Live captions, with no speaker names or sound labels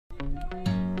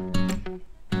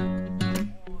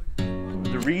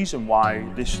reason why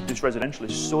this residential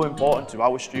is so important to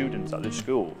our students at this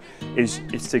school is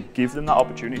to give them that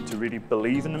opportunity to really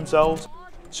believe in themselves.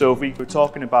 So if we were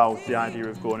talking about the idea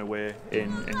of going away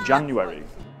in January,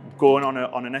 going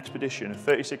on an expedition, a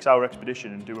 36-hour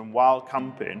expedition, and doing wild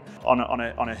camping on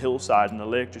a hillside in the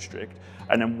Lake District,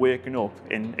 and then waking up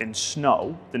in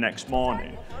snow the next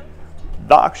morning,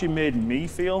 that actually made me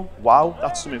feel, wow,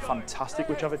 that's something fantastic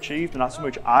which I've achieved, and that's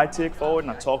something which I take forward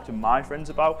and I talk to my friends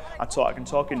about. I can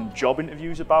talk in job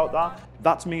interviews about that.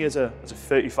 That's me as a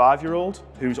 35-year-old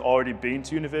who's already been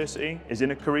to university, is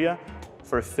in a career.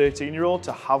 For a 13-year-old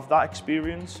to have that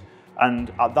experience,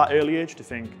 and at that early age to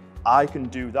think, I can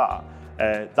do that,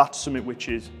 that's something which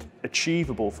is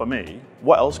achievable for me.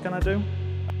 What else can I do?